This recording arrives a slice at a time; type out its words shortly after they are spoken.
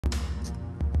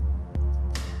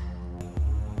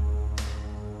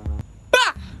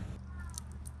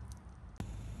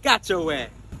Got your ass.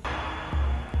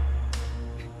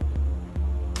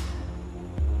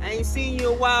 I ain't seen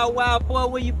you in a while, boy.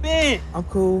 Where you been? I'm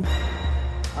cool.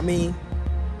 I mean,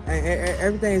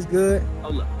 everything's good.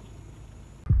 Hold up.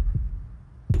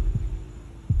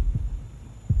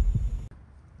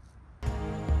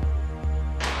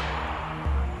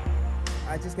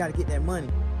 I just gotta get that money,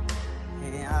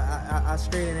 and I'll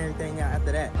straighten everything out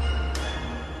after that.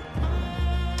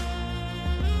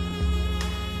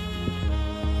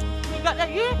 You ain't got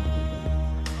that yet?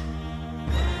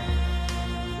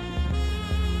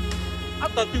 I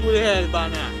thought you would have had it by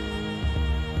now.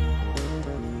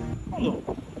 Hold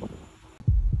on.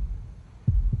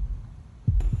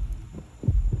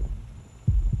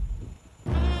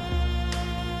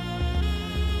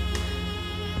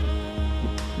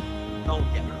 Oh,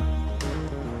 yeah.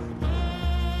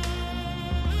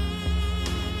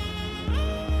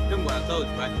 Them what I told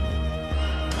you, right?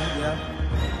 Yeah.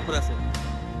 What I said?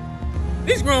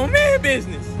 This grown man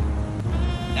business.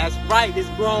 That's right, this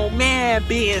grown man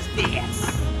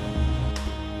business.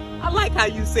 I like how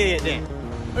you said that.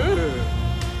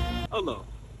 Hold on.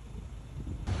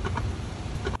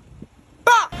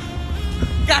 Bah!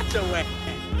 Got your ass.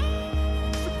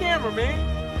 It's the camera, man.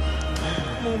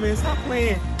 Come on, man, stop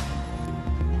playing.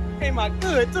 Came out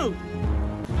good, too.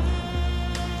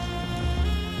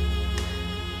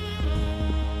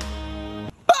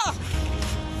 Bah!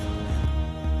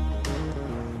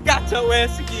 Got your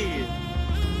ass again.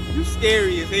 You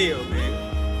scary as hell,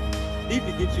 man. Need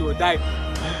to get you a diaper.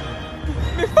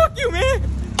 Man, fuck you, man.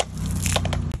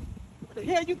 Where the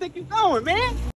hell you think you going, man?